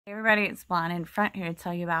Hey everybody, it's Blonde in Front here to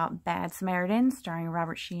tell you about Bad Samaritan, starring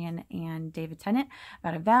Robert Sheehan and David Tennant,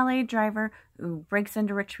 about a valet driver who breaks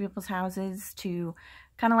into rich people's houses to,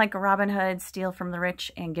 kind of like a Robin Hood, steal from the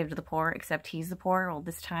rich and give to the poor, except he's the poor. Well,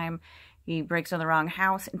 this time he breaks into the wrong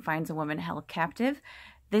house and finds a woman held captive.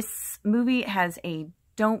 This movie has a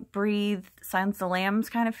Don't Breathe, Silence of the Lambs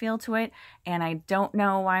kind of feel to it, and I don't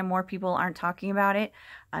know why more people aren't talking about it.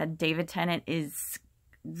 David Tennant is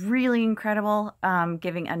really incredible,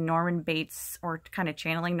 giving a Norman Bates, or kind of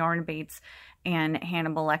channeling Norman Bates and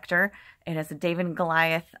Hannibal Lecter. It has a David and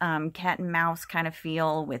Goliath cat and mouse kind of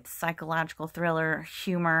feel with psychological thriller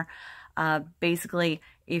humor. Basically,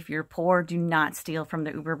 if you're poor, do not steal from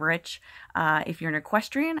the uber rich. If you're an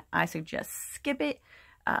equestrian, I suggest skip it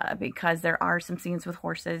because there are some scenes with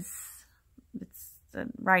horses. It's a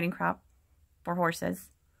riding crop for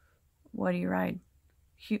horses. What do you ride?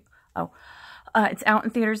 It's out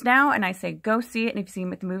in theaters now, and I say go see it. And if you've seen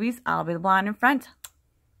it at the movies, I'll be the Blonde in Front.